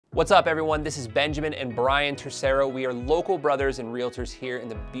What's up, everyone? This is Benjamin and Brian Tercero. We are local brothers and realtors here in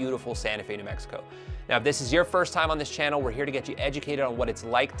the beautiful Santa Fe, New Mexico. Now, if this is your first time on this channel, we're here to get you educated on what it's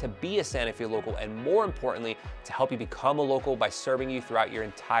like to be a Santa Fe local, and more importantly, to help you become a local by serving you throughout your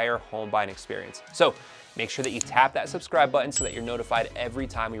entire home buying experience. So make sure that you tap that subscribe button so that you're notified every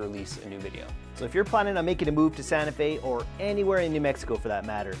time we release a new video. So if you're planning on making a move to Santa Fe or anywhere in New Mexico for that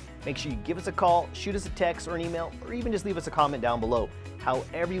matter, make sure you give us a call, shoot us a text or an email, or even just leave us a comment down below.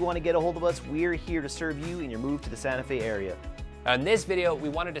 However you want to get a hold of us, we're here to serve you in your move to the Santa Fe area. Now, in this video, we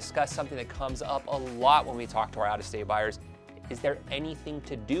want to discuss something that comes up a lot when we talk to our out-of-state buyers. Is there anything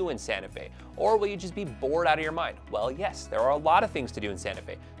to do in Santa Fe? Or will you just be bored out of your mind? Well, yes, there are a lot of things to do in Santa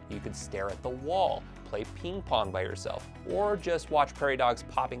Fe. You could stare at the wall, play ping pong by yourself, or just watch prairie dogs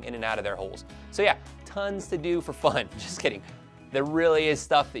popping in and out of their holes. So yeah, tons to do for fun. Just kidding. There really is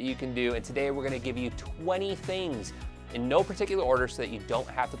stuff that you can do, and today we're going to give you 20 things in no particular order so that you don't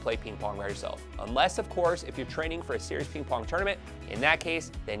have to play ping pong by yourself. Unless, of course, if you're training for a serious ping pong tournament. In that case,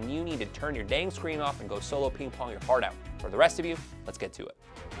 then you need to turn your dang screen off and go solo ping pong your heart out. For the rest of you, let's get to it.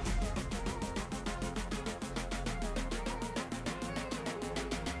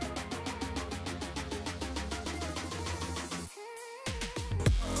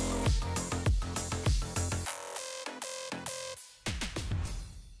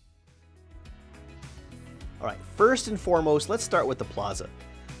 All right, first and foremost, let's start with the Plaza.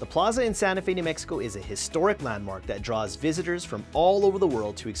 The Plaza in Santa Fe, New Mexico is a historic landmark that draws visitors from all over the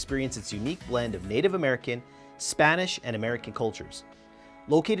world to experience its unique blend of Native American, Spanish, and American cultures.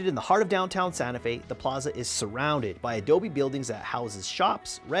 Located in the heart of downtown Santa Fe, the Plaza is surrounded by adobe buildings that houses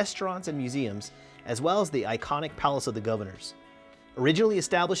shops, restaurants, and museums, as well as the iconic Palace of the Governors. Originally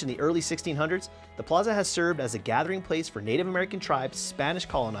established in the early 1600s, the Plaza has served as a gathering place for Native American tribes, Spanish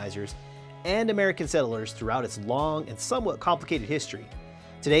colonizers, and American settlers throughout its long and somewhat complicated history.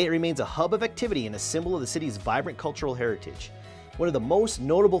 Today, it remains a hub of activity and a symbol of the city's vibrant cultural heritage. One of the most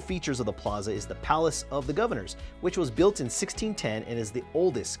notable features of the Plaza is the Palace of the Governors, which was built in 1610 and is the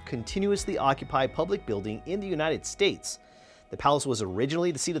oldest continuously occupied public building in the United States. The palace was originally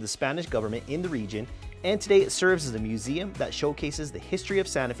the seat of the Spanish government in the region, and today it serves as a museum that showcases the history of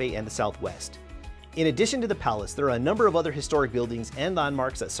Santa Fe and the Southwest. In addition to the palace, there are a number of other historic buildings and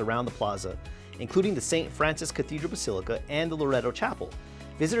landmarks that surround the plaza, including the St. Francis Cathedral Basilica and the Loretto Chapel.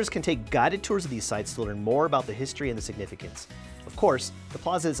 Visitors can take guided tours of these sites to learn more about the history and the significance. Of course, the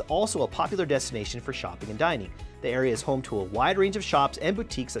plaza is also a popular destination for shopping and dining. The area is home to a wide range of shops and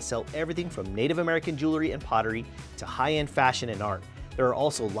boutiques that sell everything from Native American jewelry and pottery to high-end fashion and art. There are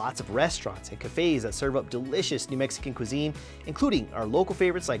also lots of restaurants and cafes that serve up delicious New Mexican cuisine, including our local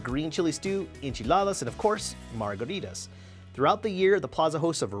favorites like green chili stew, enchiladas, and of course, margaritas. Throughout the year, the Plaza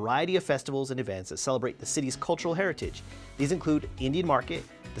hosts a variety of festivals and events that celebrate the city's cultural heritage. These include Indian Market,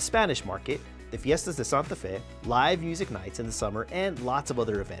 the Spanish Market, the Fiestas de Santa Fe, live music nights in the summer, and lots of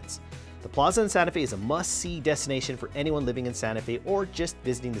other events. The Plaza in Santa Fe is a must-see destination for anyone living in Santa Fe or just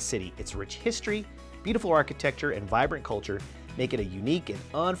visiting the city. Its rich history, beautiful architecture, and vibrant culture make it a unique and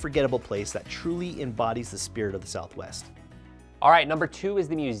unforgettable place that truly embodies the spirit of the Southwest. All right, number 2 is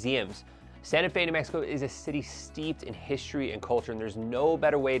the museums. Santa Fe, New Mexico is a city steeped in history and culture, and there's no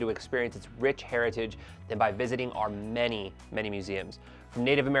better way to experience its rich heritage than by visiting our many museums. From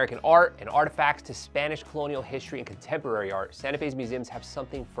Native American art and artifacts to Spanish colonial history and contemporary art, Santa Fe's museums have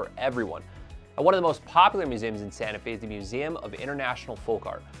something for everyone. And one of the most popular museums in Santa Fe is the Museum of International Folk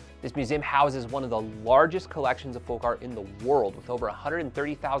Art. This museum houses one of the largest collections of folk art in the world, with over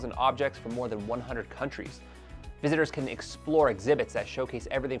 130,000 objects from more than 100 countries. Visitors can explore exhibits that showcase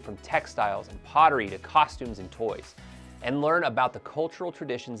everything from textiles and pottery to costumes and toys, and learn about the cultural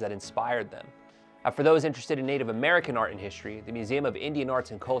traditions that inspired them. For those interested in Native American art and history, the Museum of Indian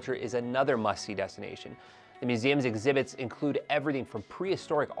Arts and Culture is another must-see destination. The museum's exhibits include everything from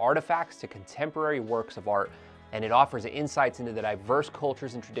prehistoric artifacts to contemporary works of art, and it offers insights into the diverse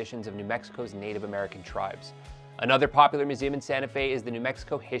cultures and traditions of New Mexico's Native American tribes. Another popular museum in Santa Fe is the New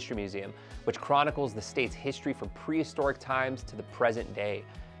Mexico History Museum, which chronicles the state's history from prehistoric times to the present day.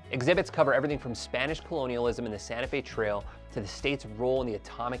 Exhibits cover everything from Spanish colonialism and the Santa Fe Trail to the state's role in the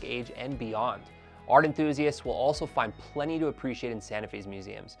atomic age and beyond. Art enthusiasts will also find plenty to appreciate in Santa Fe's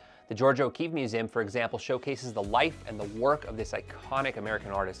museums. The Georgia O'Keeffe Museum, for example, showcases the life and the work of this iconic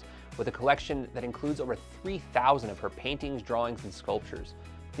American artist, with a collection that includes over 3,000 of her paintings, drawings, and sculptures.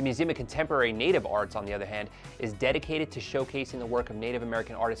 The Museum of Contemporary Native Arts, on the other hand, is dedicated to showcasing the work of Native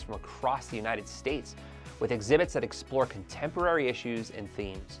American artists from across the United States, with exhibits that explore contemporary issues and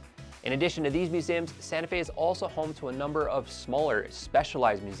themes. In addition to these museums, Santa Fe is also home to a number of smaller,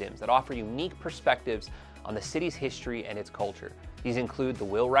 specialized museums that offer unique perspectives on the city's history and its culture. These include the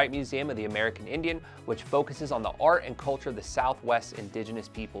Wheelwright Museum of the American Indian, which focuses on the art and culture of the Southwest indigenous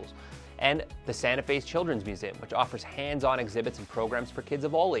peoples, and the Santa Fe Children's Museum, which offers hands-on exhibits and programs for kids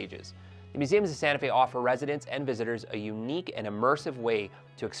of all ages. The museums of Santa Fe offer residents and visitors a unique and immersive way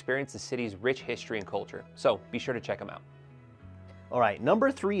to experience the city's rich history and culture, so be sure to check them out. All right,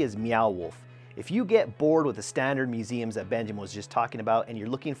 number 3 is Meow Wolf. If you get bored with the standard museums that Benjamin was just talking about and you're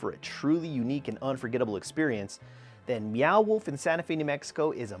looking for a truly unique and unforgettable experience, then Meow Wolf in Santa Fe, New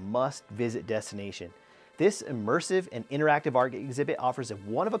Mexico is a must-visit destination. This immersive and interactive art exhibit offers a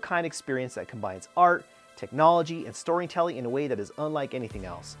one-of-a-kind experience that combines art, technology, and storytelling in a way that is unlike anything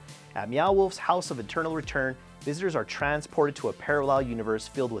else. At Meow Wolf's House of Eternal Return, visitors are transported to a parallel universe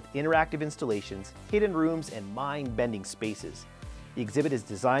filled with interactive installations, hidden rooms, and mind-bending spaces. The exhibit is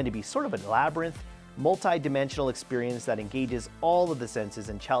designed to be sort of a labyrinth, multi-dimensional experience that engages all of the senses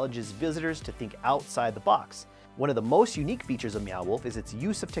and challenges visitors to think outside the box. One of the most unique features of Meow Wolf is its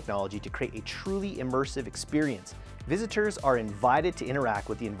use of technology to create a truly immersive experience. Visitors are invited to interact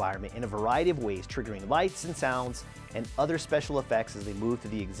with the environment in a variety of ways, triggering lights and sounds and other special effects as they move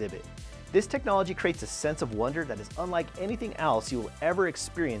through the exhibit. This technology creates a sense of wonder that is unlike anything else you will ever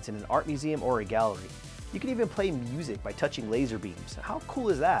experience in an art museum or a gallery. You can even play music by touching laser beams. How cool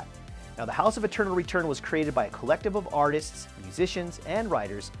is that? Now, the House of Eternal Return was created by a collective of artists, musicians, and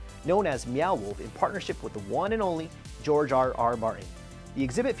writers known as Meow Wolf in partnership with the one and only George R.R. Martin. The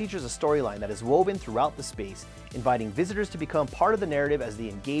exhibit features a storyline that is woven throughout the space, inviting visitors to become part of the narrative as they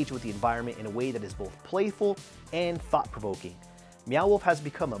engage with the environment in a way that is both playful and thought-provoking. Meow Wolf has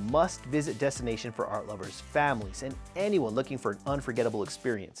become a must-visit destination for art lovers, families, and anyone looking for an unforgettable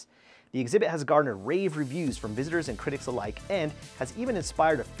experience. The exhibit has garnered rave reviews from visitors and critics alike and has even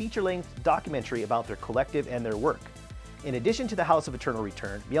inspired a feature-length documentary about their collective and their work. In addition to the House of Eternal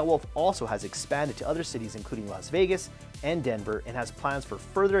Return, Meow Wolf also has expanded to other cities including Las Vegas and Denver and has plans for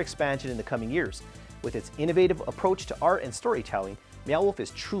further expansion in the coming years. With its innovative approach to art and storytelling, Meow Wolf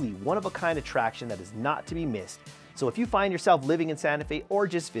is truly one-of-a-kind attraction that is not to be missed. So if you find yourself living in Santa Fe or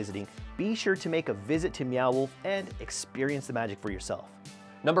just visiting, be sure to make a visit to Meow Wolf and experience the magic for yourself.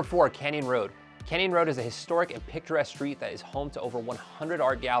 Number 4, Canyon Road. Canyon Road is a historic and picturesque street that is home to over 100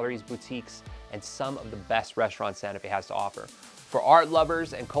 art galleries, boutiques, and some of the best restaurants Santa Fe has to offer. For art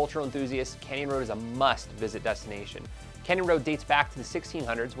lovers and cultural enthusiasts, Canyon Road is a must-visit destination. Canyon Road dates back to the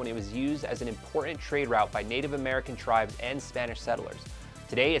 1600s when it was used as an important trade route by Native American tribes and Spanish settlers.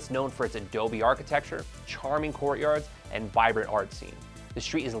 Today, it's known for its adobe architecture, charming courtyards, and vibrant art scene. The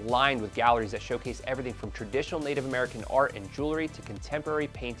street is lined with galleries that showcase everything from traditional Native American art and jewelry to contemporary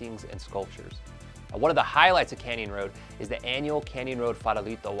paintings and sculptures. One of the highlights of Canyon Road is the annual Canyon Road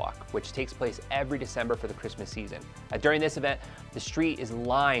Farolito Walk, which takes place every December for the Christmas season. During this event, the street is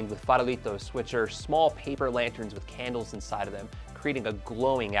lined with farolitos, which are small paper lanterns with candles inside of them, creating a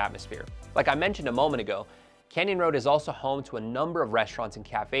glowing atmosphere. Like I mentioned a moment ago, Canyon Road is also home to a number of restaurants and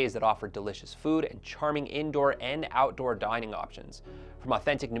cafes that offer delicious food and charming indoor and outdoor dining options. From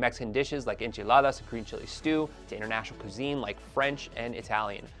authentic New Mexican dishes like enchiladas and green chili stew to international cuisine like French and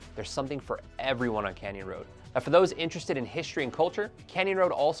Italian, there's something for everyone on Canyon Road. Now, for those interested in history and culture, Canyon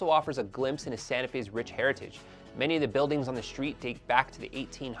Road also offers a glimpse into Santa Fe's rich heritage. Many of the buildings on the street date back to the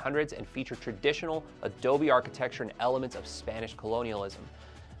 1800s and feature traditional adobe architecture and elements of Spanish colonialism.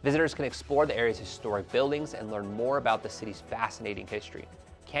 Visitors can explore the area's historic buildings and learn more about the city's fascinating history.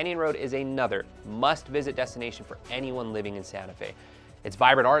 Canyon Road is another must-visit destination for anyone living in Santa Fe. Its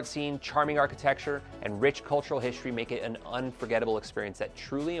vibrant art scene, charming architecture, and rich cultural history make it an unforgettable experience that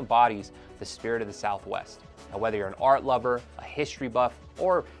truly embodies the spirit of the Southwest. Now, whether you're an art lover, a history buff,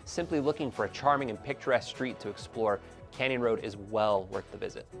 or simply looking for a charming and picturesque street to explore, Canyon Road is well worth the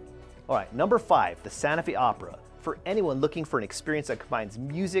visit. All right, number 5, the Santa Fe Opera. For anyone looking for an experience that combines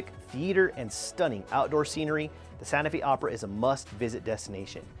music, theater, and stunning outdoor scenery, the Santa Fe Opera is a must-visit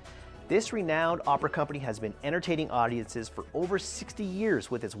destination. This renowned opera company has been entertaining audiences for over 60 years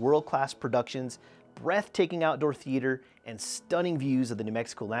with its world-class productions, breathtaking outdoor theater, and stunning views of the New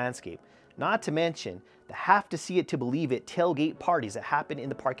Mexico landscape. Not to mention the have-to-see-it-to-believe-it tailgate parties that happen in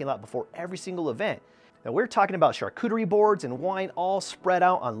the parking lot before every single event. Now, we're talking about charcuterie boards and wine all spread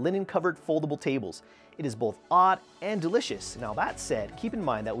out on linen-covered foldable tables. It is both odd and delicious. Now, that said, keep in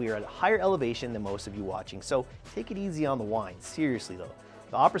mind that we are at a higher elevation than most of you watching, so take it easy on the wine. Seriously though.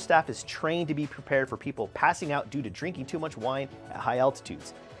 The opera staff is trained to be prepared for people passing out due to drinking too much wine at high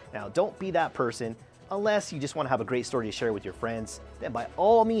altitudes. Now, don't be that person unless you just want to have a great story to share with your friends. Then by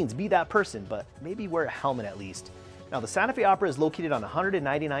all means be that person, but maybe wear a helmet at least. Now, the Santa Fe Opera is located on a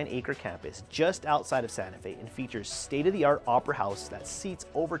 199-acre campus just outside of Santa Fe and features state-of-the-art opera house that seats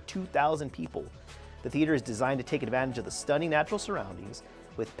over 2,000 people. The theater is designed to take advantage of the stunning natural surroundings,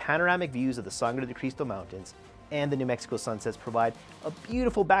 with panoramic views of the Sangre de Cristo Mountains and the New Mexico sunsets provide a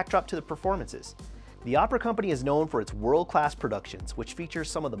beautiful backdrop to the performances. The opera company is known for its world-class productions, which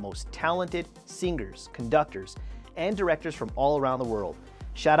features some of the most talented singers, conductors, and directors from all around the world.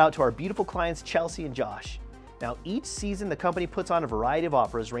 Shout out to our beautiful clients Chelsea and Josh. Now, each season the company puts on a variety of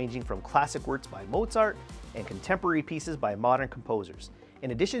operas ranging from classic works by Mozart and contemporary pieces by modern composers. In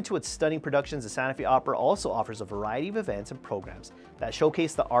addition to its stunning productions, the Santa Fe Opera also offers a variety of events and programs that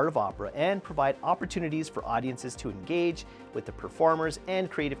showcase the art of opera and provide opportunities for audiences to engage with the performers and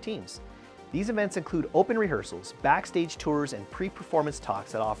creative teams. These events include open rehearsals, backstage tours, and pre-performance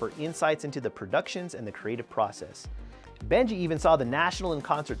talks that offer insights into the productions and the creative process. Benji even saw the National in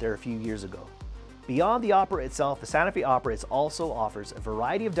concert there a few years ago. Beyond the opera itself, the Santa Fe Opera also offers a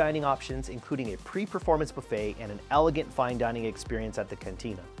variety of dining options, including a pre-performance buffet and an elegant fine dining experience at the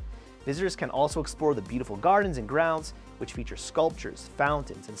cantina. Visitors can also explore the beautiful gardens and grounds, which feature sculptures,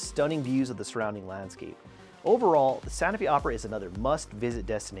 fountains, and stunning views of the surrounding landscape. Overall, the Santa Fe Opera is another must-visit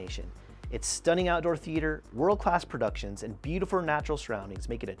destination. Its stunning outdoor theater, world-class productions, and beautiful natural surroundings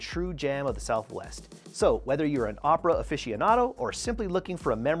make it a true gem of the Southwest. So, whether you're an opera aficionado or simply looking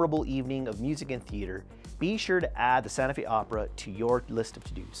for a memorable evening of music and theater, be sure to add the Santa Fe Opera to your list of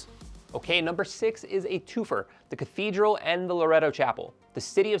to-dos. Okay, number 6 is a twofer, the Cathedral and the Loreto Chapel. The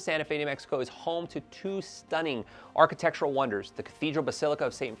city of Santa Fe, New Mexico is home to two stunning architectural wonders, the Cathedral Basilica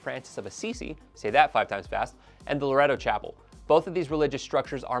of St. Francis of Assisi, say that 5 times fast, and the Loreto Chapel. Both of these religious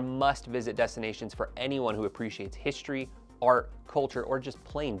structures are must-visit destinations for anyone who appreciates history, art, culture, or just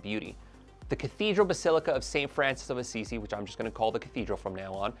plain beauty. The Cathedral Basilica of St. Francis of Assisi, which I'm just going to call the Cathedral from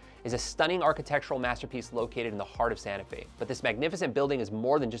now on, is a stunning architectural masterpiece located in the heart of Santa Fe. But this magnificent building is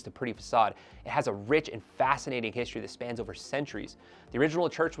more than just a pretty facade. It has a rich and fascinating history that spans over centuries. The original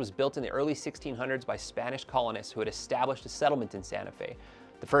church was built in the early 1600s by Spanish colonists who had established a settlement in Santa Fe.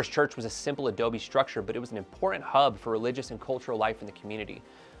 The first church was a simple adobe structure, but it was an important hub for religious and cultural life in the community.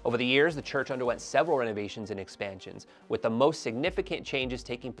 Over the years, the church underwent several renovations and expansions, with the most significant changes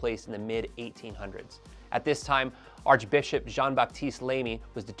taking place in the mid-1800s. At this time, Archbishop Jean-Baptiste Lamy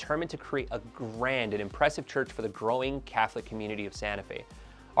was determined to create a grand and impressive church for the growing Catholic community of Santa Fe.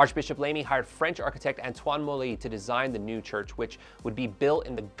 Archbishop Lamy hired French architect Antoine Molly to design the new church, which would be built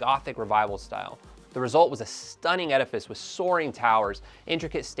in the Gothic Revival style. The result was a stunning edifice with soaring towers,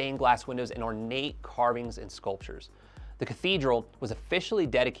 intricate stained glass windows, and ornate carvings and sculptures. The cathedral was officially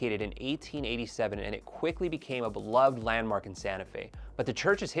dedicated in 1887, and it quickly became a beloved landmark in Santa Fe. But the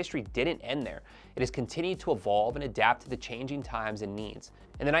church's history didn't end there. It has continued to evolve and adapt to the changing times and needs.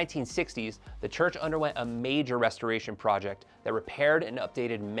 In the 1960s, the church underwent a major restoration project that repaired and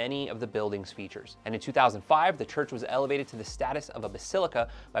updated many of the building's features. And in 2005, the church was elevated to the status of a basilica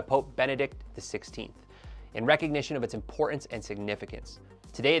by Pope Benedict XVI, in recognition of its importance and significance.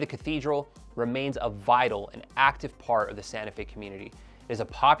 Today, the cathedral remains a vital and active part of the Santa Fe community. It is a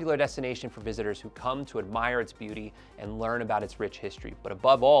popular destination for visitors who come to admire its beauty and learn about its rich history. But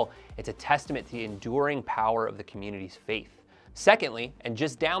above all, it's a testament to the enduring power of the community's faith. Secondly, and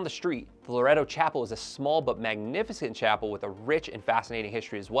just down the street, the Loreto Chapel is a small but magnificent chapel with a rich and fascinating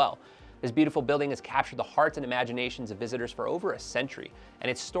history as well. This beautiful building has captured the hearts and imaginations of visitors for over a century, and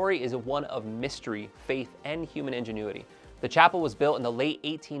its story is one of mystery, faith, and human ingenuity. The chapel was built in the late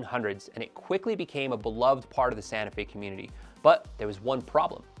 1800s, and it quickly became a beloved part of the Santa Fe community. But there was one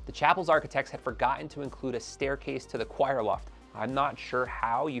problem. The chapel's architects had forgotten to include a staircase to the choir loft. I'm not sure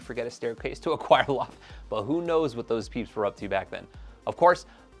how you forget a staircase to a choir loft, but who knows what those peeps were up to back then. Of course,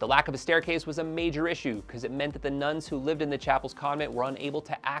 the lack of a staircase was a major issue because it meant that the nuns who lived in the chapel's convent were unable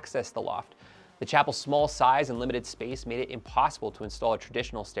to access the loft. The chapel's small size and limited space made it impossible to install a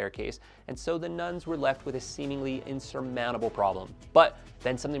traditional staircase, and so the nuns were left with a seemingly insurmountable problem. But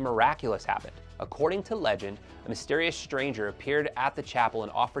then something miraculous happened. According to legend, a mysterious stranger appeared at the chapel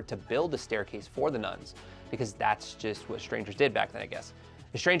and offered to build the staircase for the nuns, because that's just what strangers did back then, I guess.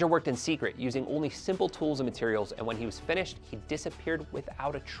 The stranger worked in secret, using only simple tools and materials, and when he was finished, he disappeared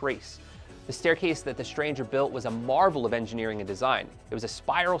without a trace. The staircase that the stranger built was a marvel of engineering and design. It was a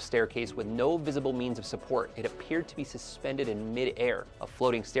spiral staircase with no visible means of support. It appeared to be suspended in mid-air, a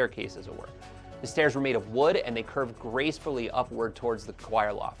floating staircase as it were. The stairs were made of wood and they curved gracefully upward towards the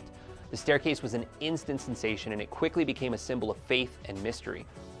choir loft. The staircase was an instant sensation and it quickly became a symbol of faith and mystery.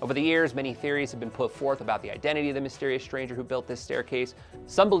 Over the years, many theories have been put forth about the identity of the mysterious stranger who built this staircase.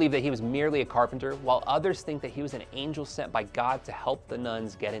 Some believe that he was merely a carpenter, while others think that he was an angel sent by God to help the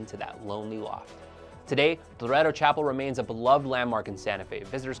nuns get into that lonely loft. Today, the Tercero Chapel remains a beloved landmark in Santa Fe.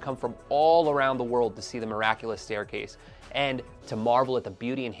 Visitors come from all around the world to see the miraculous staircase and to marvel at the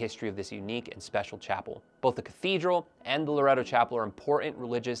beauty and history of this unique and special chapel. Both the cathedral and the Tercero Chapel are important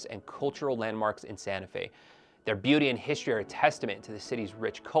religious and cultural landmarks in Santa Fe. Their beauty and history are a testament to the city's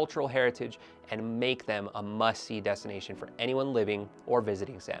rich cultural heritage and make them a must-see destination for anyone living or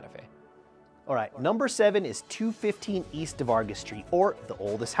visiting Santa Fe. All right, number 7 is 215 East de Vargas Street, or the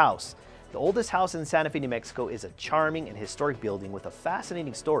oldest house. The oldest house in Santa Fe, New Mexico is a charming and historic building with a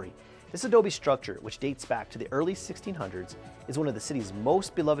fascinating story. This adobe structure, which dates back to the early 1600s, is one of the city's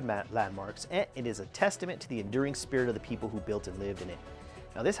most beloved landmarks, and it is a testament to the enduring spirit of the people who built and lived in it.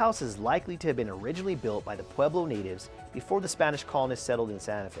 Now, this house is likely to have been originally built by the Pueblo natives before the Spanish colonists settled in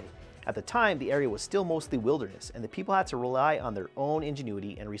Santa Fe. At the time, the area was still mostly wilderness, and the people had to rely on their own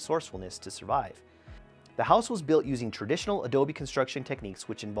ingenuity and resourcefulness to survive. The house was built using traditional adobe construction techniques,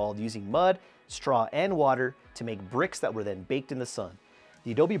 which involved using mud, straw, and water to make bricks that were then baked in the sun.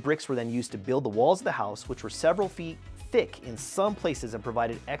 The adobe bricks were then used to build the walls of the house, which were several feet thick in some places and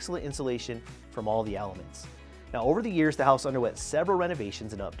provided excellent insulation from all the elements. Now, over the years, the house underwent several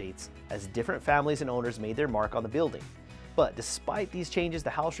renovations and updates as different families and owners made their mark on the building. But despite these changes, the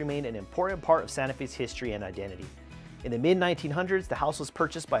house remained an important part of Santa Fe's history and identity. In the mid-1900s, the house was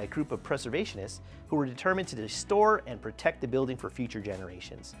purchased by a group of preservationists who were determined to restore and protect the building for future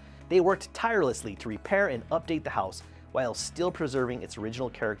generations. They worked tirelessly to repair and update the house while still preserving its original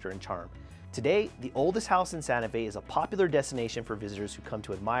character and charm. Today, the oldest house in Santa Fe is a popular destination for visitors who come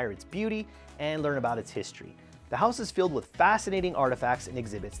to admire its beauty and learn about its history. The house is filled with fascinating artifacts and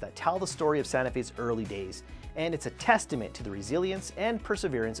exhibits that tell the story of Santa Fe's early days, and it's a testament to the resilience and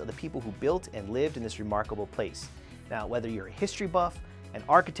perseverance of the people who built and lived in this remarkable place. Now, whether you're a history buff, an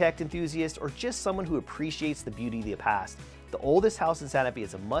architect enthusiast, or just someone who appreciates the beauty of the past, the oldest house in Santa Fe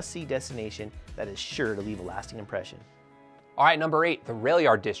is a must-see destination that is sure to leave a lasting impression. All right, number 8, the Rail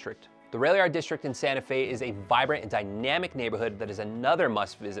Yard District. The Rail Yard District in Santa Fe is a vibrant and dynamic neighborhood that is another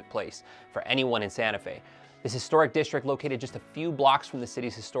must-visit place for anyone in Santa Fe. This historic district, located just a few blocks from the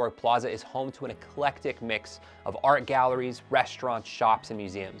city's historic plaza, is home to an eclectic mix of art galleries, restaurants, shops, and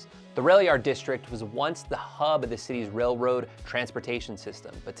museums. The Rail Yard District was once the hub of the city's railroad transportation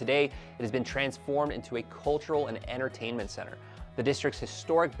system, but today it has been transformed into a cultural and entertainment center. The district's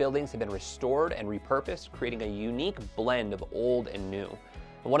historic buildings have been restored and repurposed, creating a unique blend of old and new.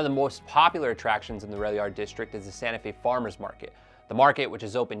 And one of the most popular attractions in the Rail Yard District is the Santa Fe Farmers Market. The market, which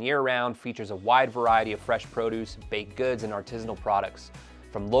is open year-round, features a wide variety of fresh produce, baked goods, and artisanal products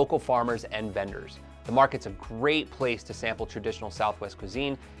from local farmers and vendors. The market's a great place to sample traditional Southwest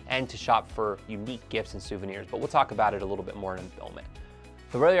cuisine and to shop for unique gifts and souvenirs, but we'll talk about it a little bit more in a moment.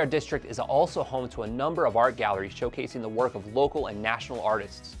 The Rail Yard District is also home to a number of art galleries showcasing the work of local and national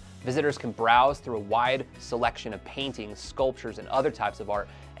artists. Visitors can browse through a wide selection of paintings, sculptures, and other types of art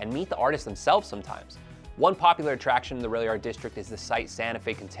and meet the artists themselves sometimes. One popular attraction in the Rail Yard District is the site Santa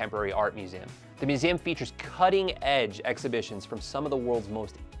Fe Contemporary Art Museum. The museum features cutting-edge exhibitions from some of the world's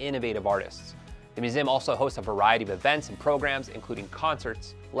most innovative artists. The museum also hosts a variety of events and programs, including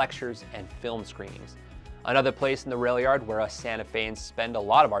concerts, lectures, and film screenings. Another place in the Rail Yard where us Santa Feans spend a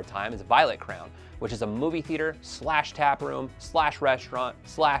lot of our time is Violet Crown, which is a movie theater / tap room / restaurant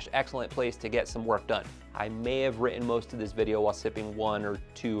 / excellent place to get some work done. I may have written most of this video while sipping 1 or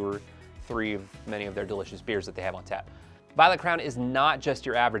 2 or 3 of many of their delicious beers that they have on tap. Violet Crown is not just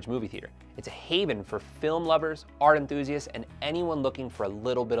your average movie theater. It's a haven for film lovers, art enthusiasts, and anyone looking for a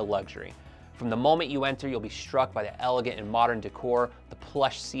little bit of luxury. From the moment you enter, you'll be struck by the elegant and modern decor, the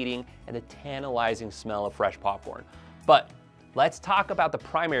plush seating, and the tantalizing smell of fresh popcorn. But let's talk about the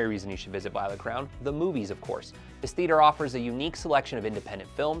primary reason you should visit Violet Crown, the movies, of course. This theater offers a unique selection of independent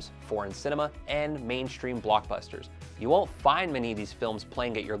films, foreign cinema, and mainstream blockbusters. You won't find many of these films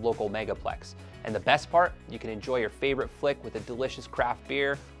playing at your local megaplex. And the best part, you can enjoy your favorite flick with a delicious craft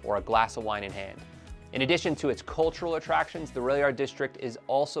beer or a glass of wine in hand. In addition to its cultural attractions, the Rail Yard District is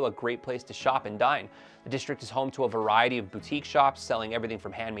also a great place to shop and dine. The district is home to a variety of boutique shops selling everything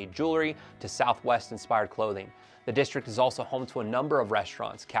from handmade jewelry to Southwest-inspired clothing. The district is also home to a number of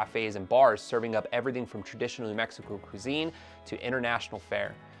restaurants, cafes, and bars serving up everything from traditional New Mexico cuisine to international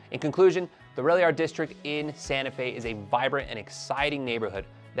fare. In conclusion, the Rail Yard District in Santa Fe is a vibrant and exciting neighborhood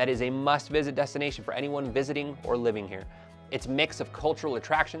that is a must-visit destination for anyone visiting or living here. Its mix of cultural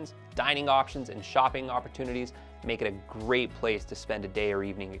attractions, dining options, and shopping opportunities make it a great place to spend a day or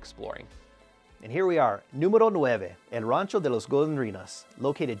evening exploring. And here we are, Numero 9, El Rancho de los Golondrinas,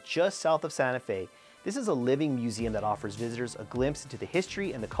 located just south of Santa Fe. This is a living museum that offers visitors a glimpse into the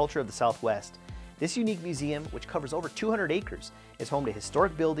history and the culture of the Southwest. This unique museum, which covers over 200 acres, is home to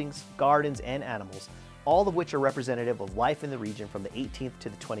historic buildings, gardens, and animals, all of which are representative of life in the region from the 18th to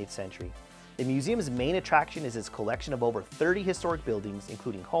the 20th century. The museum's main attraction is its collection of over 30 historic buildings,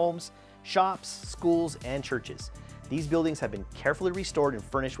 including homes, shops, schools, and churches. These buildings have been carefully restored and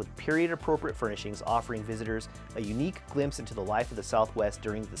furnished with period-appropriate furnishings, offering visitors a unique glimpse into the life of the Southwest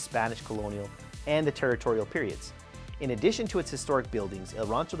during the Spanish colonial and the territorial periods. In addition to its historic buildings, El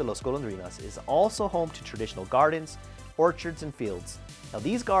Rancho de los Golondrinas is also home to traditional gardens, orchards, and fields. Now,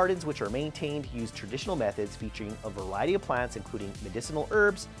 these gardens, which are maintained, use traditional methods featuring a variety of plants, including medicinal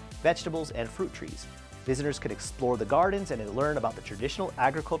herbs, vegetables, and fruit trees. Visitors can explore the gardens and learn about the traditional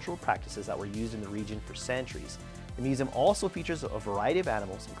agricultural practices that were used in the region for centuries. The museum also features a variety of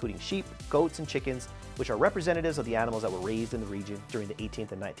animals, including sheep, goats, and chickens, which are representatives of the animals that were raised in the region during the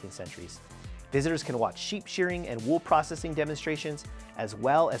 18th and 19th centuries. Visitors can watch sheep shearing and wool processing demonstrations, as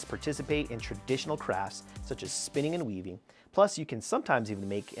well as participate in traditional crafts such as spinning and weaving. Plus, you can sometimes even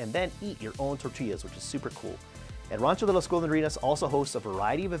make and then eat your own tortillas, which is super cool. El Rancho de los Golondrinas also hosts a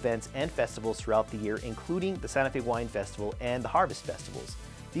variety of events and festivals throughout the year, including the Santa Fe Wine Festival and the Harvest Festivals.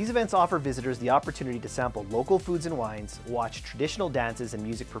 These events offer visitors the opportunity to sample local foods and wines, watch traditional dances and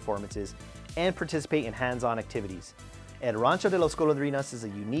music performances, and participate in hands-on activities. El Rancho de los Golondrinas is a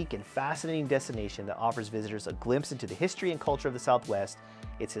unique and fascinating destination that offers visitors a glimpse into the history and culture of the Southwest.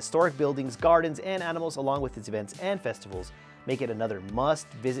 Its historic buildings, gardens, and animals, along with its events and festivals, make it another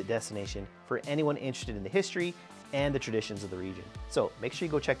must-visit destination for anyone interested in the history and the traditions of the region. So make sure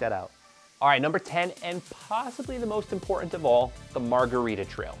you go check that out. All right, number 10, and possibly the most important of all, the Margarita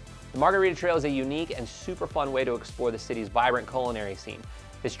Trail. The Margarita Trail is a unique and super fun way to explore the city's vibrant culinary scene.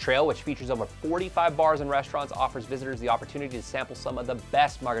 This trail, which features over 45 bars and restaurants, offers visitors the opportunity to sample some of the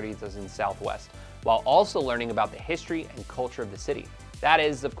best margaritas in the Southwest, while also learning about the history and culture of the city. That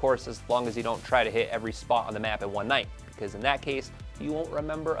is, of course, as long as you don't try to hit every spot on the map in one night, because in that case, you won't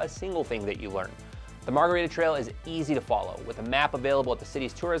remember a single thing that you learn. The Margarita Trail is easy to follow, with a map available at the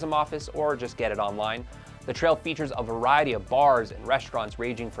city's tourism office or just get it online. The trail features a variety of bars and restaurants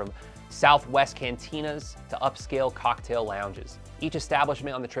ranging from Southwest cantinas to upscale cocktail lounges. Each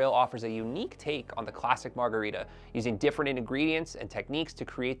establishment on the trail offers a unique take on the classic margarita, using different ingredients and techniques to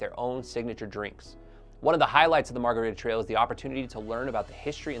create their own signature drinks. One of the highlights of the Margarita Trail is the opportunity to learn about the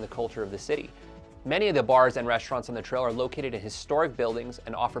history and the culture of the city. Many of the bars and restaurants on the trail are located in historic buildings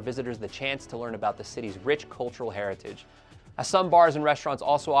and offer visitors the chance to learn about the city's rich cultural heritage. Some bars and restaurants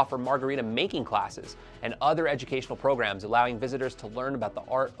also offer margarita making classes and other educational programs, allowing visitors to learn about the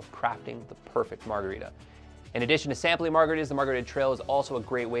art of crafting the perfect margarita. In addition to sampling margaritas, the Margarita Trail is also a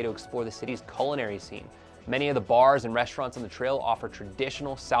great way to explore the city's culinary scene. Many of the bars and restaurants on the trail offer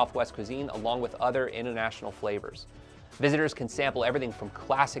traditional Southwest cuisine along with other international flavors. Visitors can sample everything from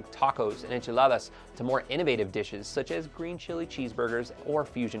classic tacos and enchiladas to more innovative dishes such as green chili cheeseburgers or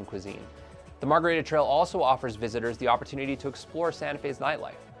fusion cuisine. The Margarita Trail also offers visitors the opportunity to explore Santa Fe's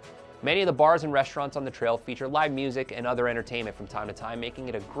nightlife. Many of the bars and restaurants on the trail feature live music and other entertainment from time to time, making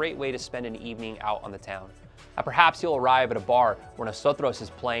it a great way to spend an evening out on the town. Perhaps you'll arrive at a bar where Nosotros is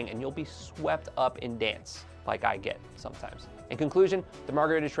playing and you'll be swept up in dance, like I get sometimes. In conclusion, the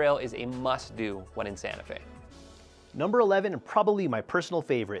Margarita Trail is a must-do when in Santa Fe. Number 11, and probably my personal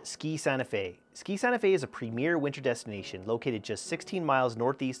favorite, Ski Santa Fe. Ski Santa Fe is a premier winter destination located just 16 miles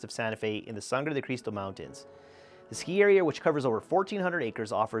northeast of Santa Fe in the Sangre de Cristo Mountains. The ski area, which covers over 1,400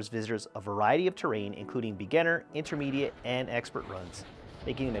 acres, offers visitors a variety of terrain, including beginner, intermediate, and expert runs,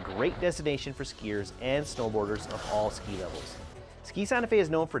 making it a great destination for skiers and snowboarders of all ski levels. Ski Santa Fe is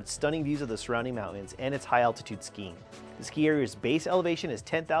known for its stunning views of the surrounding mountains and its high-altitude skiing. The ski area's base elevation is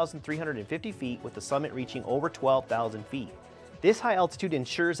 10,350 feet, with the summit reaching over 12,000 feet. This high altitude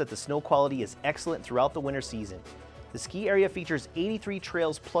ensures that the snow quality is excellent throughout the winter season. The ski area features 83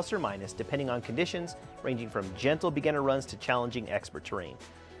 trails plus or minus, depending on conditions, ranging from gentle beginner runs to challenging expert terrain.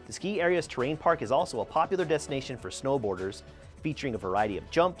 The ski area's terrain park is also a popular destination for snowboarders, featuring a variety of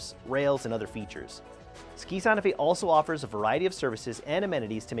jumps, rails, and other features. Ski Santa Fe also offers a variety of services and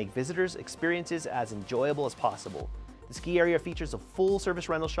amenities to make visitors' experiences as enjoyable as possible. The ski area features a full-service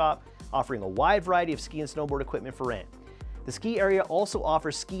rental shop, offering a wide variety of ski and snowboard equipment for rent. The ski area also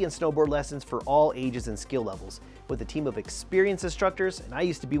offers ski and snowboard lessons for all ages and skill levels, with a team of experienced instructors, and I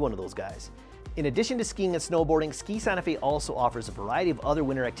used to be one of those guys. In addition to skiing and snowboarding, Ski Santa Fe also offers a variety of other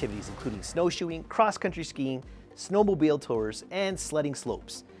winter activities, including snowshoeing, cross-country skiing, snowmobile tours, and sledding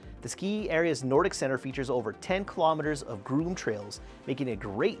slopes. The ski area's Nordic Center features over 10 kilometers of groomed trails, making it a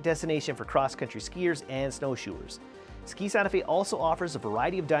great destination for cross-country skiers and snowshoers. Ski Santa Fe also offers a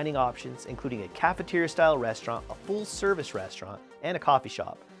variety of dining options, including a cafeteria-style restaurant, a full-service restaurant, and a coffee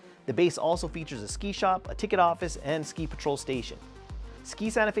shop. The base also features a ski shop, a ticket office, and ski patrol station. Ski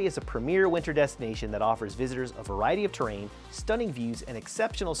Santa Fe is a premier winter destination that offers visitors a variety of terrain, stunning views, and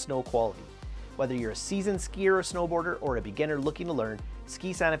exceptional snow quality. Whether you're a seasoned skier or snowboarder or a beginner looking to learn,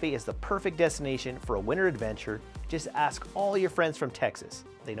 Ski Santa Fe is the perfect destination for a winter adventure. Just ask all your friends from Texas.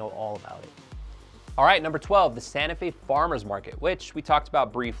 They know all about it. All right, number 12, the Santa Fe Farmers Market, which we talked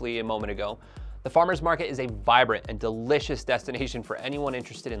about briefly a moment ago. The Farmers Market is a vibrant and delicious destination for anyone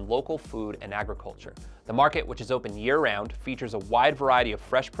interested in local food and agriculture. The market, which is open year-round, features a wide variety of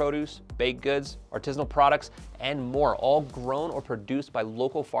fresh produce, baked goods, artisanal products, and more, all grown or produced by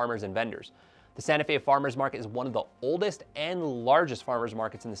local farmers and vendors. The Santa Fe Farmers Market is one of the oldest and largest farmers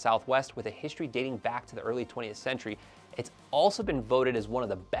markets in the Southwest, with a history dating back to the early 20th century. It's also been voted as one of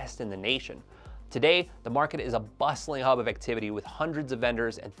the best in the nation. Today, the market is a bustling hub of activity with hundreds of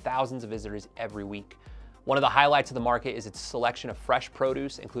vendors and thousands of visitors every week. One of the highlights of the market is its selection of fresh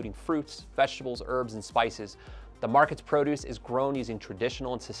produce, including fruits, vegetables, herbs, and spices. The market's produce is grown using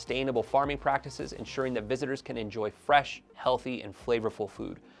traditional and sustainable farming practices, ensuring that visitors can enjoy fresh, healthy, and flavorful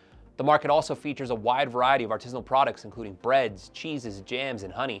food. The market also features a wide variety of artisanal products, including breads, cheeses, jams,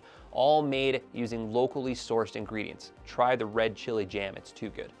 and honey, all made using locally sourced ingredients. Try the red chili jam, it's too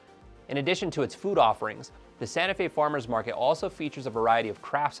good. In addition to its food offerings, the Santa Fe Farmers Market also features a variety of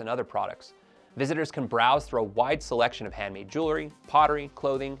crafts and other products. Visitors can browse through a wide selection of handmade jewelry, pottery,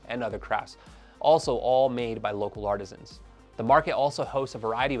 clothing, and other crafts, also all made by local artisans. The market also hosts a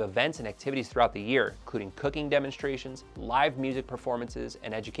variety of events and activities throughout the year, including cooking demonstrations, live music performances,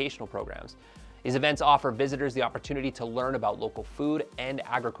 and educational programs. These events offer visitors the opportunity to learn about local food and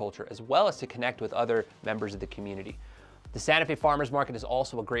agriculture, as well as to connect with other members of the community. The Santa Fe Farmers Market is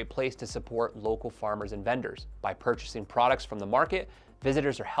also a great place to support local farmers and vendors. By purchasing products from the market,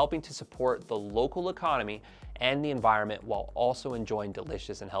 visitors are helping to support the local economy and the environment while also enjoying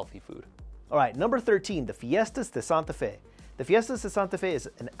delicious and healthy food. All right, number 13, the Fiestas de Santa Fe. The Fiestas de Santa Fe is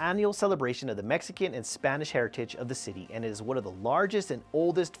an annual celebration of the Mexican and Spanish heritage of the city, and it is one of the largest and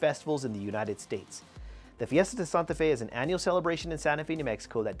oldest festivals in the United States. The Fiestas de Santa Fe is an annual celebration in Santa Fe, New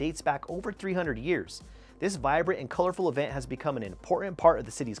Mexico that dates back over 300 years. This vibrant and colorful event has become an important part of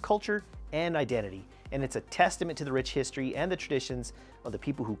the city's culture and identity, and it's a testament to the rich history and the traditions of the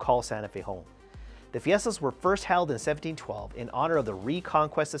people who call Santa Fe home. The fiestas were first held in 1712 in honor of the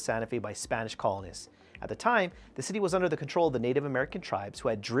reconquest of Santa Fe by Spanish colonists. At the time, the city was under the control of the Native American tribes who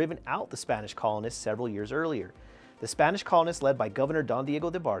had driven out the Spanish colonists several years earlier. The Spanish colonists, led by Governor Don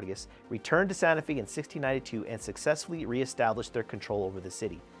Diego de Vargas, returned to Santa Fe in 1692 and successfully reestablished their control over the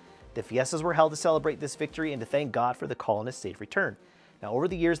city. The fiestas were held to celebrate this victory and to thank God for the colonists' safe return. Now, over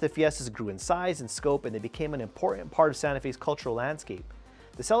the years, the fiestas grew in size and scope, and they became an important part of Santa Fe's cultural landscape.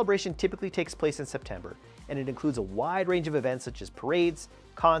 The celebration typically takes place in September, and it includes a wide range of events such as parades,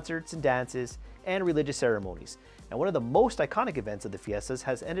 concerts and dances, and religious ceremonies. Now, one of the most iconic events of the fiestas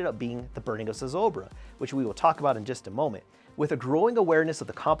has ended up being the burning of Zozobra, which we will talk about in just a moment. With a growing awareness of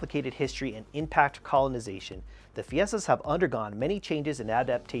the complicated history and impact of colonization, the fiestas have undergone many changes and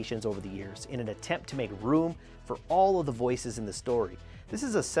adaptations over the years in an attempt to make room for all of the voices in the story. This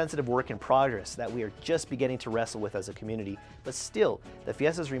is a sensitive work in progress that we are just beginning to wrestle with as a community, but still, the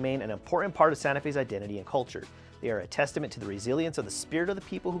fiestas remain an important part of Santa Fe's identity and culture. They are a testament to the resilience of the spirit of the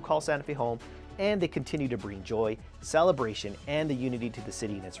people who call Santa Fe home, and they continue to bring joy, celebration, and the unity to the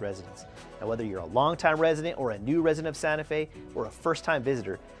city and its residents. Now, whether you're a longtime resident or a new resident of Santa Fe or a first-time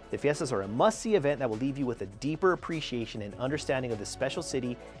visitor, the fiestas are a must-see event that will leave you with a deeper appreciation and understanding of this special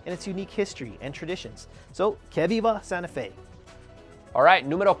city and its unique history and traditions. So, que viva Santa Fe! All right,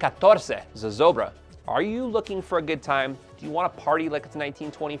 numero 14, Zozobra. Are you looking for a good time? Do you want to party like it's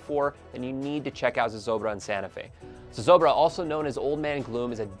 1924? Then you need to check out Zozobra in Santa Fe. Zozobra, also known as Old Man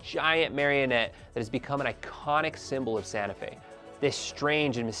Gloom, is a giant marionette that has become an iconic symbol of Santa Fe. This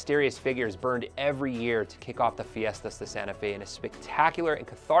strange and mysterious figure is burned every year to kick off the Fiestas de Santa Fe in a spectacular and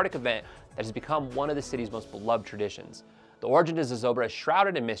cathartic event that has become one of the city's most beloved traditions. The origin of Zozobra is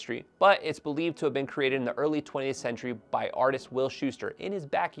shrouded in mystery, but it's believed to have been created in the early 20th century by artist Will Schuster in his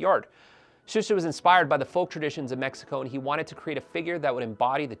backyard. Schuster was inspired by the folk traditions of Mexico, and he wanted to create a figure that would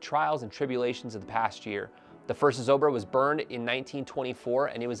embody the trials and tribulations of the past year. The first Zozobra was burned in 1924,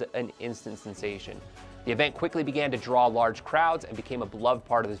 and it was an instant sensation. The event quickly began to draw large crowds and became a beloved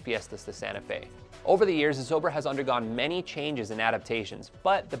part of the Fiestas de Santa Fe. Over the years, Zozobra has undergone many changes and adaptations,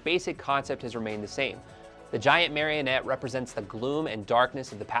 but the basic concept has remained the same. The giant marionette represents the gloom and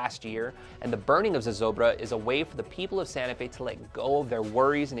darkness of the past year, and the burning of Zozobra is a way for the people of Santa Fe to let go of their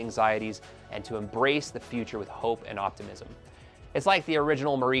worries and anxieties and to embrace the future with hope and optimism. It's like the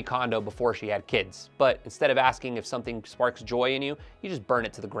original Marie Kondo before she had kids, but instead of asking if something sparks joy in you, you just burn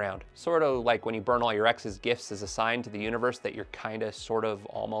it to the ground. Sort of like when you burn all your ex's gifts as a sign to the universe that you're kinda, sort of,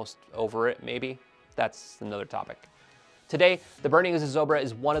 almost over it, maybe. That's another topic. Today, the burning of Zozobra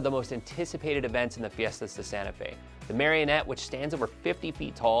is one of the most anticipated events in the Fiestas de Santa Fe. The marionette, which stands over 50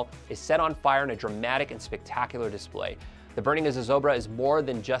 feet tall, is set on fire in a dramatic and spectacular display. The burning of Zozobra is more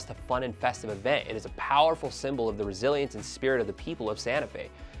than just a fun and festive event. It is a powerful symbol of the resilience and spirit of the people of Santa Fe.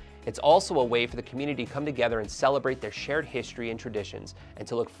 It's also a way for the community to come together and celebrate their shared history and traditions and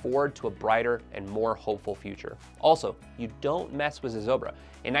to look forward to a brighter and more hopeful future. Also, you don't mess with Zozobra.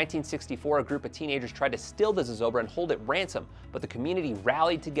 In 1964, a group of teenagers tried to steal the Zozobra and hold it ransom, but the community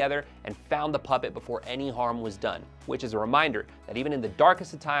rallied together and found the puppet before any harm was done, which is a reminder that even in the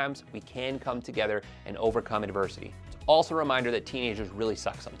darkest of times, we can come together and overcome adversity. It's also a reminder that teenagers really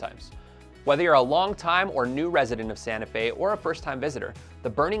suck sometimes. Whether you're a long-time or new resident of Santa Fe or a first-time visitor, the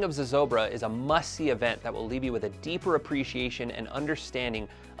burning of Zozobra is a must-see event that will leave you with a deeper appreciation and understanding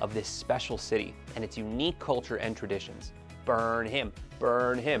of this special city and its unique culture and traditions. Burn him,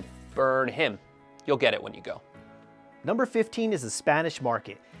 burn him, burn him. You'll get it when you go. Number 15 is the Spanish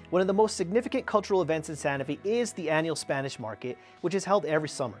Market. One of the most significant cultural events in Santa Fe is the annual Spanish Market, which is held every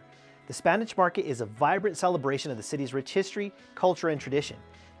summer. The Spanish Market is a vibrant celebration of the city's rich history, culture, and tradition.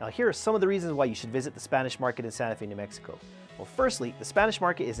 Now, here are some of the reasons why you should visit the Spanish Market in Santa Fe, New Mexico. Well, firstly, the Spanish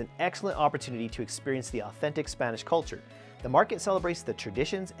Market is an excellent opportunity to experience the authentic Spanish culture. The market celebrates the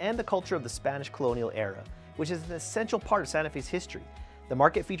traditions and the culture of the Spanish colonial era, which is an essential part of Santa Fe's history. The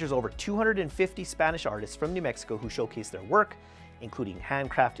market features over 250 Spanish artists from New Mexico who showcase their work, including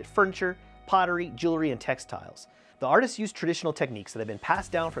handcrafted furniture, pottery, jewelry, and textiles. The artists use traditional techniques that have been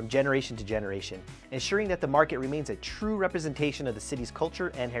passed down from generation to generation, ensuring that the market remains a true representation of the city's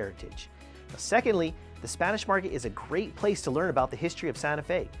culture and heritage. Now, secondly, the Spanish Market is a great place to learn about the history of Santa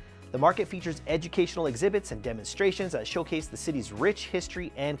Fe. The market features educational exhibits and demonstrations that showcase the city's rich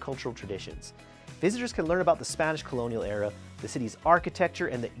history and cultural traditions. Visitors can learn about the Spanish colonial era, the city's architecture,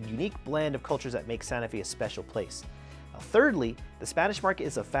 and the unique blend of cultures that make Santa Fe a special place. Thirdly, the Spanish Market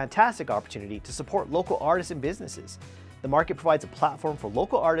is a fantastic opportunity to support local artists and businesses. The market provides a platform for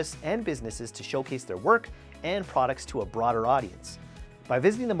local artists and businesses to showcase their work and products to a broader audience. By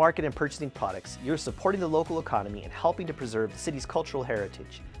visiting the market and purchasing products, you're supporting the local economy and helping to preserve the city's cultural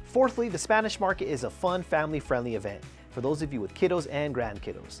heritage. Fourthly, the Spanish Market is a fun, family-friendly event for those of you with kiddos and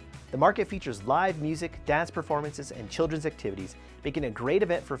grandkiddos. The market features live music, dance performances, and children's activities, making it a great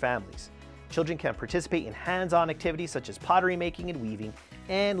event for families. Children can participate in hands-on activities such as pottery making and weaving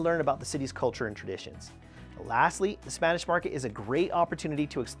and learn about the city's culture and traditions. Lastly, the Spanish Market is a great opportunity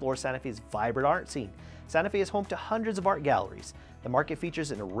to explore Santa Fe's vibrant art scene. Santa Fe is home to hundreds of art galleries. The market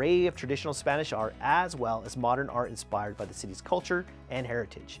features an array of traditional Spanish art as well as modern art inspired by the city's culture and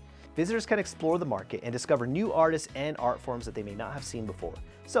heritage. Visitors can explore the market and discover new artists and art forms that they may not have seen before.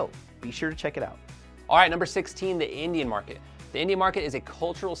 So be sure to check it out. All right, number 16, the Indian Market. The Indian Market is a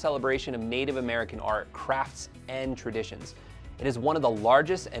cultural celebration of Native American art, crafts, and traditions. It is one of the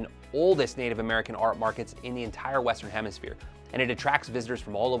largest and oldest Native American art markets in the entire Western Hemisphere, and it attracts visitors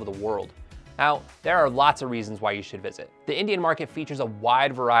from all over the world. Now, there are lots of reasons why you should visit. The Indian Market features a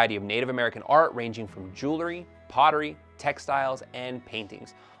wide variety of Native American art ranging from jewelry, pottery, textiles, and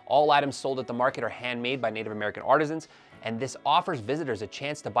paintings. All items sold at the market are handmade by Native American artisans, and this offers visitors a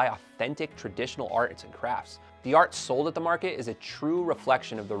chance to buy authentic traditional arts and crafts. The art sold at the market is a true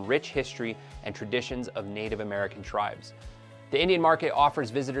reflection of the rich history and traditions of Native American tribes. The Indian Market offers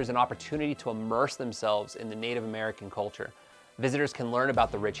visitors an opportunity to immerse themselves in the Native American culture. Visitors can learn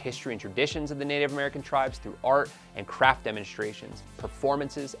about the rich history and traditions of the Native American tribes through art and craft demonstrations,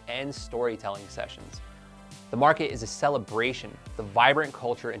 performances, and storytelling sessions. The market is a celebration of the vibrant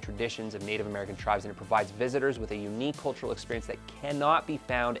culture and traditions of Native American tribes, and it provides visitors with a unique cultural experience that cannot be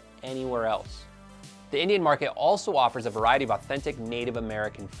found anywhere else. The Indian Market also offers a variety of authentic Native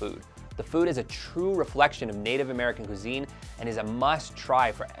American food. The food is a true reflection of Native American cuisine and is a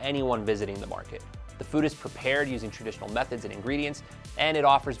must-try for anyone visiting the market. The food is prepared using traditional methods and ingredients, and it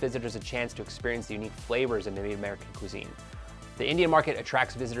offers visitors a chance to experience the unique flavors of Native American cuisine. The Indian Market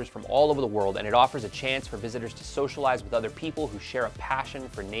attracts visitors from all over the world, and it offers a chance for visitors to socialize with other people who share a passion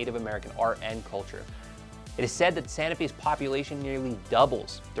for Native American art and culture. It is said that Santa Fe's population nearly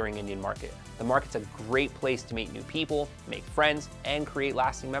doubles during Indian Market. The market's a great place to meet new people, make friends, and create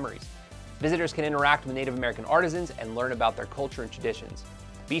lasting memories. Visitors can interact with Native American artisans and learn about their culture and traditions.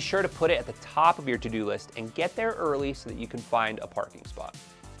 Be sure to put it at the top of your to-do list and get there early so that you can find a parking spot.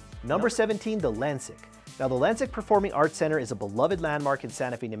 Number 17, the Lensic. Now, the Lensic Performing Arts Center is a beloved landmark in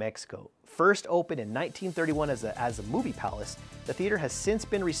Santa Fe, New Mexico. First opened in 1931 as a movie palace, the theater has since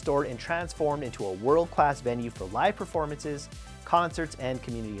been restored and transformed into a world-class venue for live performances, concerts, and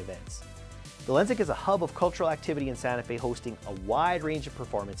community events. The Lensic is a hub of cultural activity in Santa Fe, hosting a wide range of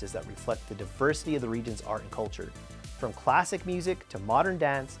performances that reflect the diversity of the region's art and culture. From classic music to modern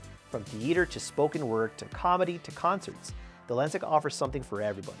dance, from theater to spoken word to comedy to concerts, the Lensic offers something for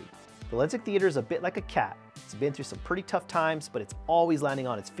everybody. The Lensic Theater is a bit like a cat. It's been through some pretty tough times, but it's always landing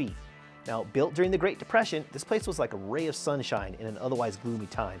on its feet. Now, built during the Great Depression, this place was like a ray of sunshine in an otherwise gloomy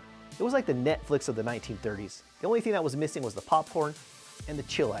time. It was like the Netflix of the 1930s. The only thing that was missing was the popcorn and the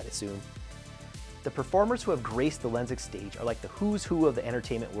chill, I'd assume. The performers who have graced the Lensic stage are like the who's who of the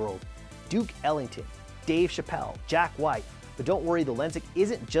entertainment world. Duke Ellington, Dave Chappelle, Jack White. But don't worry, the Lensic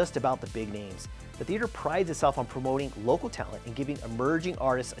isn't just about the big names. The theater prides itself on promoting local talent and giving emerging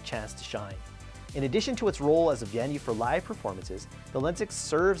artists a chance to shine. In addition to its role as a venue for live performances, the Lensic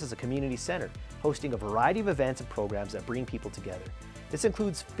serves as a community center, hosting a variety of events and programs that bring people together. This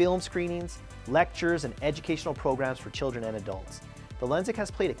includes film screenings, lectures, and educational programs for children and adults. The Lensic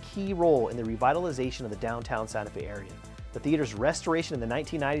has played a key role in the revitalization of the downtown Santa Fe area. The theater's restoration in the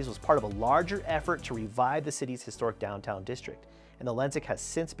 1990s was part of a larger effort to revive the city's historic downtown district, and the Lensic has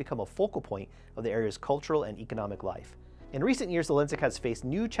since become a focal point of the area's cultural and economic life. In recent years, the Lensic has faced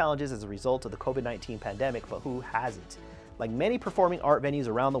new challenges as a result of the COVID-19 pandemic, but who hasn't? Like many performing art venues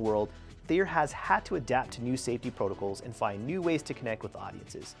around the world, the theater has had to adapt to new safety protocols and find new ways to connect with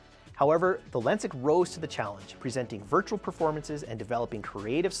audiences. However, the Lensic rose to the challenge, presenting virtual performances and developing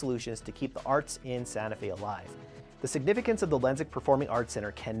creative solutions to keep the arts in Santa Fe alive. The significance of the Lensic Performing Arts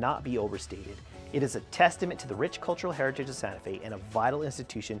Center cannot be overstated. It is a testament to the rich cultural heritage of Santa Fe and a vital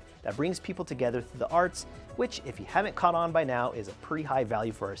institution that brings people together through the arts, which, if you haven't caught on by now, is a pretty high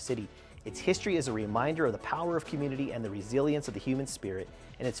value for our city. Its history is a reminder of the power of community and the resilience of the human spirit,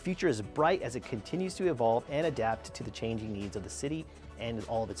 and its future is bright as it continues to evolve and adapt to the changing needs of the city and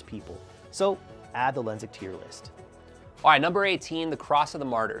all of its people. So, add the Lensic to your list. All right, number 18, the Cross of the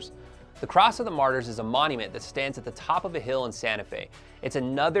Martyrs. The Cross of the Martyrs is a monument that stands at the top of a hill in Santa Fe. It's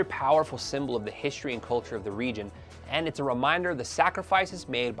another powerful symbol of the history and culture of the region, and it's a reminder of the sacrifices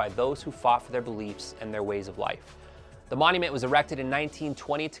made by those who fought for their beliefs and their ways of life. The monument was erected in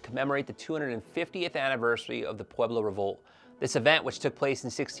 1920 to commemorate the 250th anniversary of the Pueblo Revolt. This event, which took place in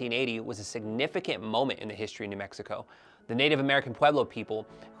 1680, was a significant moment in the history of New Mexico. The Native American Pueblo people,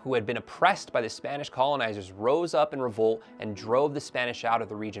 who had been oppressed by the Spanish colonizers, rose up in revolt and drove the Spanish out of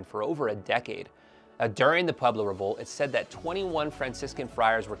the region for over a decade. During the Pueblo Revolt, it's said that 21 Franciscan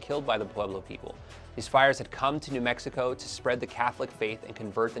friars were killed by the Pueblo people. These friars had come to New Mexico to spread the Catholic faith and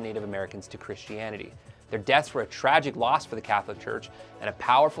convert the Native Americans to Christianity. Their deaths were a tragic loss for the Catholic Church and a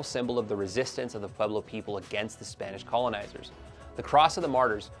powerful symbol of the resistance of the Pueblo people against the Spanish colonizers. The Cross of the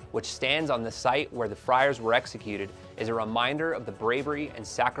Martyrs, which stands on the site where the friars were executed, is a reminder of the bravery and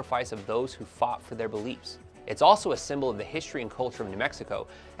sacrifice of those who fought for their beliefs. It's also a symbol of the history and culture of New Mexico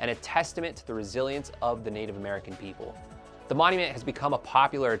and a testament to the resilience of the Native American people. The monument has become a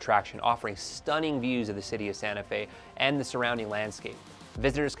popular attraction, offering stunning views of the city of Santa Fe and the surrounding landscape.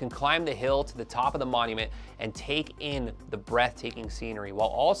 Visitors can climb the hill to the top of the monument and take in the breathtaking scenery, while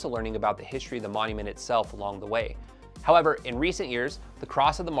also learning about the history of the monument itself along the way. However, in recent years, the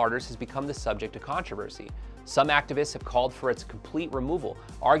Cross of the Martyrs has become the subject of controversy. Some activists have called for its complete removal,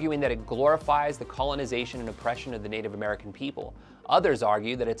 arguing that it glorifies the colonization and oppression of the Native American people. Others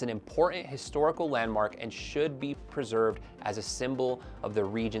argue that it's an important historical landmark and should be preserved as a symbol of the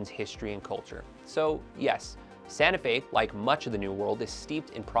region's history and culture. So, yes, Santa Fe, like much of the New World, is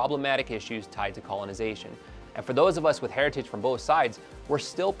steeped in problematic issues tied to colonization. And for those of us with heritage from both sides, we're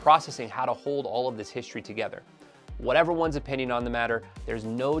still processing how to hold all of this history together. Whatever one's opinion on the matter, there's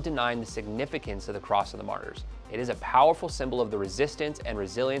no denying the significance of the Cross of the Martyrs. It is a powerful symbol of the resistance and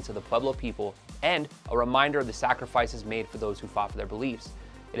resilience of the Pueblo people and a reminder of the sacrifices made for those who fought for their beliefs.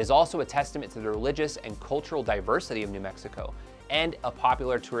 It is also a testament to the religious and cultural diversity of New Mexico and a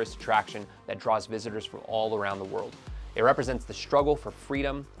popular tourist attraction that draws visitors from all around the world. It represents the struggle for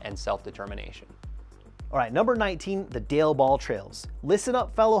freedom and self-determination. All right, number 19, the Dale Ball Trails. Listen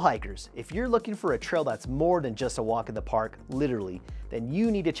up, fellow hikers. If you're looking for a trail that's more than just a walk in the park, literally, then you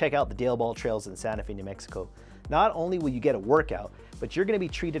need to check out the Dale Ball Trails in Santa Fe, New Mexico. Not only will you get a workout, but you're gonna be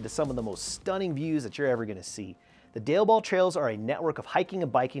treated to some of the most stunning views that you're ever gonna see. The Dale Ball Trails are a network of hiking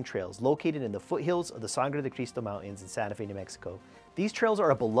and biking trails located in the foothills of the Sangre de Cristo Mountains in Santa Fe, New Mexico. These trails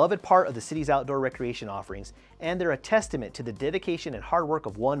are a beloved part of the city's outdoor recreation offerings, and they're a testament to the dedication and hard work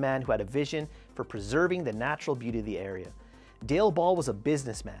of one man who had a vision for preserving the natural beauty of the area. Dale Ball was a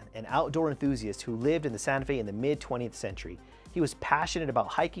businessman and outdoor enthusiast who lived in the Santa Fe in the mid-20th century. He was passionate about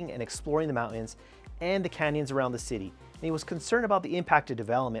hiking and exploring the mountains and the canyons around the city, and he was concerned about the impact of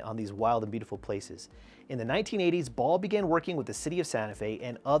development on these wild and beautiful places. In the 1980s, Ball began working with the city of Santa Fe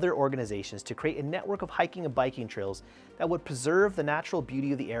and other organizations to create a network of hiking and biking trails that would preserve the natural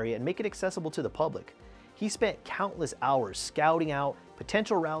beauty of the area and make it accessible to the public. He spent countless hours scouting out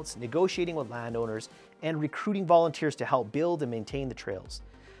potential routes, negotiating with landowners, and recruiting volunteers to help build and maintain the trails.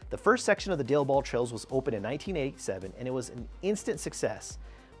 The first section of the Dale Ball Trails was opened in 1987, and it was an instant success.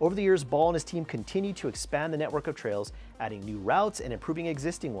 Over the years, Ball and his team continued to expand the network of trails, adding new routes and improving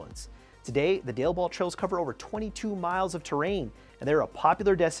existing ones. Today, the Dale Ball Trails cover over 22 miles of terrain, and they're a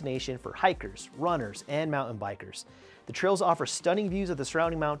popular destination for hikers, runners, and mountain bikers. The trails offer stunning views of the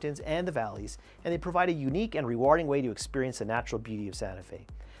surrounding mountains and the valleys, and they provide a unique and rewarding way to experience the natural beauty of Santa Fe.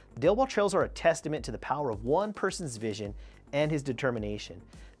 The Dale Ball Trails are a testament to the power of one person's vision and his determination.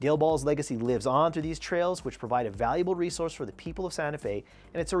 Dale Ball's legacy lives on through these trails, which provide a valuable resource for the people of Santa Fe,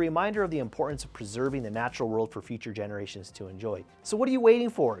 and it's a reminder of the importance of preserving the natural world for future generations to enjoy. So what are you waiting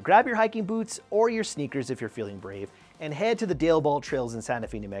for? Grab your hiking boots or your sneakers if you're feeling brave, and head to the Dale Ball Trails in Santa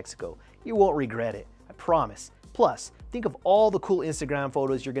Fe, New Mexico. You won't regret it, I promise. Plus, think of all the cool Instagram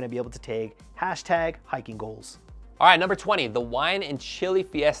photos you're going to be able to take. #HikingGoals. All right, number 20, the Wine and Chili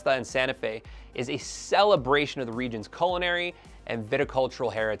Fiesta in Santa Fe is a celebration of the region's culinary and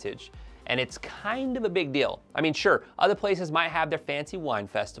viticultural heritage. And it's kind of a big deal. I mean, sure, other places might have their fancy wine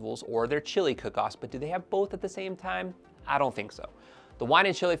festivals or their chili cook-offs, but do they have both at the same time? I don't think so. The Wine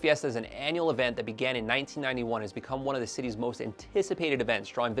and Chili Fiesta is an annual event that began in 1991 and has become one of the city's most anticipated events,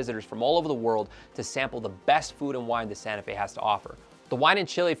 drawing visitors from all over the world to sample the best food and wine that Santa Fe has to offer. The Wine and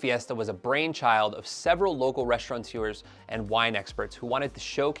Chili Fiesta was a brainchild of several local restaurateurs and wine experts who wanted to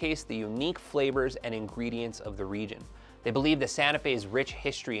showcase the unique flavors and ingredients of the region. They believed that Santa Fe's rich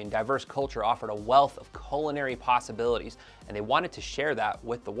history and diverse culture offered a wealth of culinary possibilities, and they wanted to share that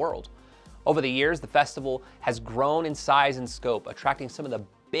with the world. Over the years, the festival has grown in size and scope, attracting some of the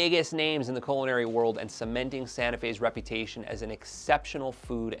biggest names in the culinary world and cementing Santa Fe's reputation as an exceptional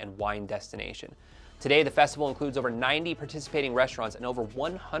food and wine destination. Today, the festival includes over 90 participating restaurants and over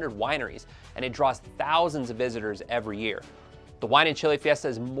 100 wineries, and it draws thousands of visitors every year. The Wine and Chili Fiesta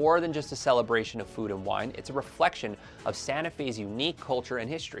is more than just a celebration of food and wine, it's a reflection of Santa Fe's unique culture and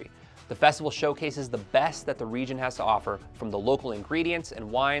history. The festival showcases the best that the region has to offer, from the local ingredients and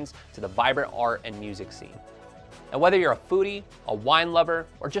wines to the vibrant art and music scene. And whether you're a foodie, a wine lover,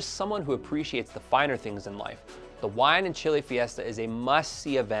 or just someone who appreciates the finer things in life, the Wine and Chili Fiesta is a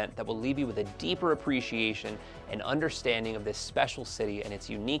must-see event that will leave you with a deeper appreciation and understanding of this special city and its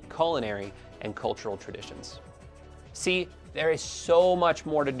unique culinary and cultural traditions. See, there is so much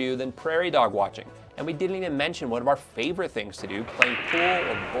more to do than prairie dog watching. And we didn't even mention one of our favorite things to do, playing pool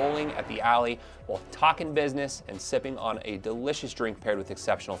or bowling at the alley while talking business and sipping on a delicious drink paired with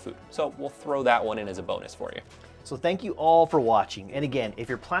exceptional food. So we'll throw that one in as a bonus for you. So thank you all for watching. And again, if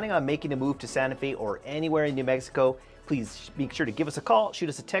you're planning on making a move to Santa Fe or anywhere in New Mexico, please make sure to give us a call, shoot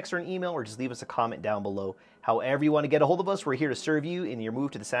us a text or an email, or just leave us a comment down below. However you want to get a hold of us, we're here to serve you in your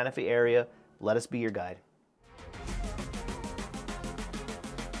move to the Santa Fe area. Let us be your guide.